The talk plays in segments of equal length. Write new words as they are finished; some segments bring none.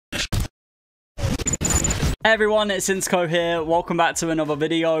Hey everyone, it's Insko here. Welcome back to another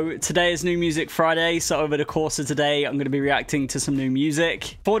video. Today is New Music Friday, so over the course of today, I'm going to be reacting to some new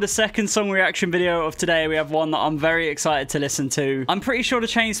music. For the second song reaction video of today, we have one that I'm very excited to listen to. I'm pretty sure the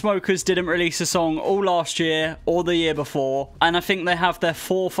Chainsmokers didn't release a song all last year or the year before, and I think they have their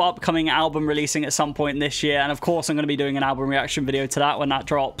fourth upcoming album releasing at some point this year, and of course I'm going to be doing an album reaction video to that when that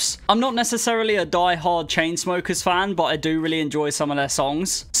drops. I'm not necessarily a die-hard Chainsmokers fan, but I do really enjoy some of their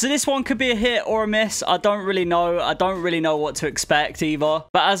songs. So this one could be a hit or a miss. I don't really know what to expect either,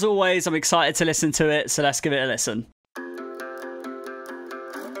 but as always I'm excited to listen to it, so let's give it a listen.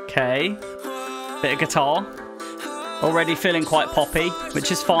 Okay, bit of guitar, already feeling quite poppy,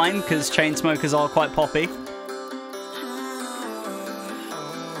 which is fine because Chainsmokers are quite poppy.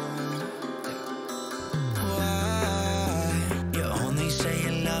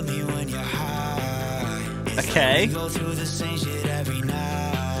 Okay.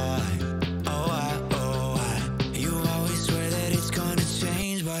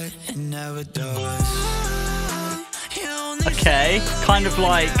 Okay, kind of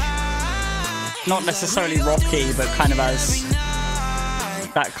like, not necessarily rocky, but kind of has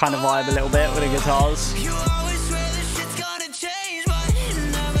that kind of vibe a little bit with the guitars.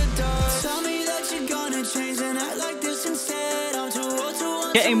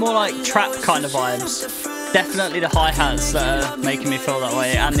 Getting more like trap kind of vibes. Definitely the hi-hats that are making me feel that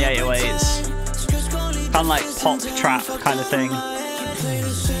way, and the 808s. Kind of like pop trap kind of thing.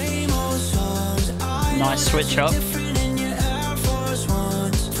 Nice switch up.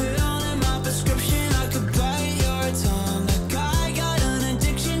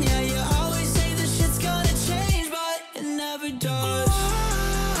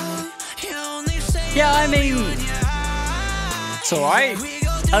 Yeah, I mean, it's alright.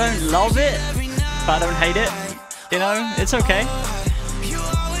 I don't love it, but I don't hate it. You know, it's okay.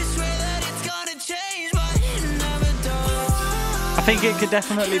 I think it could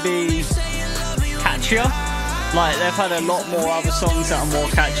definitely be catchier. Like, they've had a lot more other songs that are more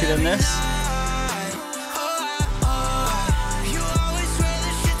catchy than this.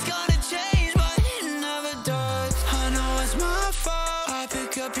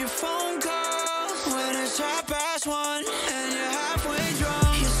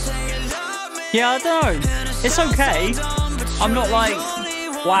 Yeah, I don't know. It's okay. I'm not like,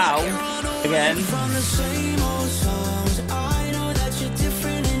 wow, again.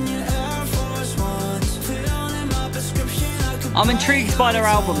 I'm intrigued by their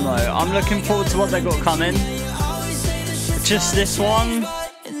album though. I'm looking forward to what they got coming. Just this one,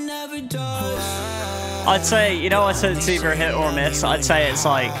 I'd say, you know, I said it's either a hit or a miss. I'd say it's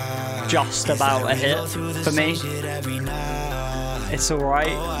like just about a hit for me. It's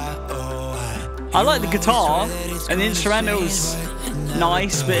alright. I like the guitar and the instrumental's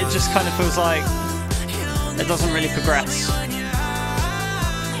nice, but it just kind of feels like it doesn't really progress.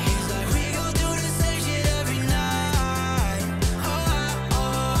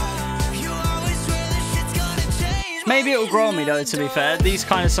 Maybe it'll grow on me though, to be fair. These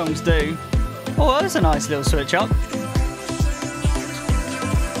kind of songs do. Oh, that's a nice little switch up.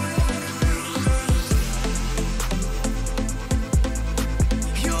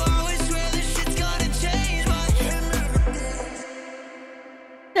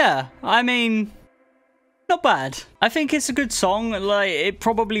 Yeah, I mean, not bad. I think it's a good song. Like, it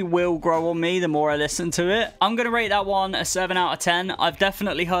probably will grow on me the more I listen to it. I'm gonna rate that one a 7 out of 10. I've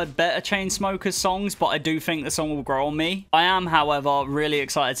definitely heard better Chainsmokers songs, but I do think the song will grow on me. I am, however, really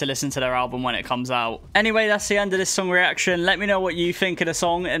excited to listen to their album when it comes out. Anyway, that's the end of this song reaction. Let me know what you think of the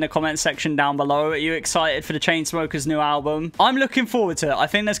song in the comment section down below. Are you excited for the Chainsmokers' new album? I'm looking forward to it. I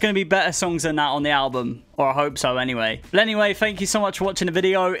think there's gonna be better songs than that on the album. Or I hope so anyway. But anyway, thank you so much for watching the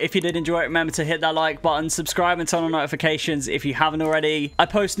video. If you did enjoy it, remember to hit that like button, subscribe and turn on notifications if you haven't already. I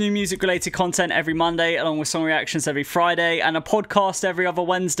post new music related content every Monday along with song reactions every Friday and a podcast every other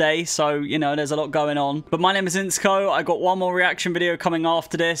Wednesday. So, you know, there's a lot going on. But my name is Insko. I got one more reaction video coming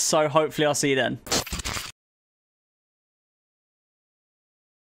after this, so hopefully I'll see you then.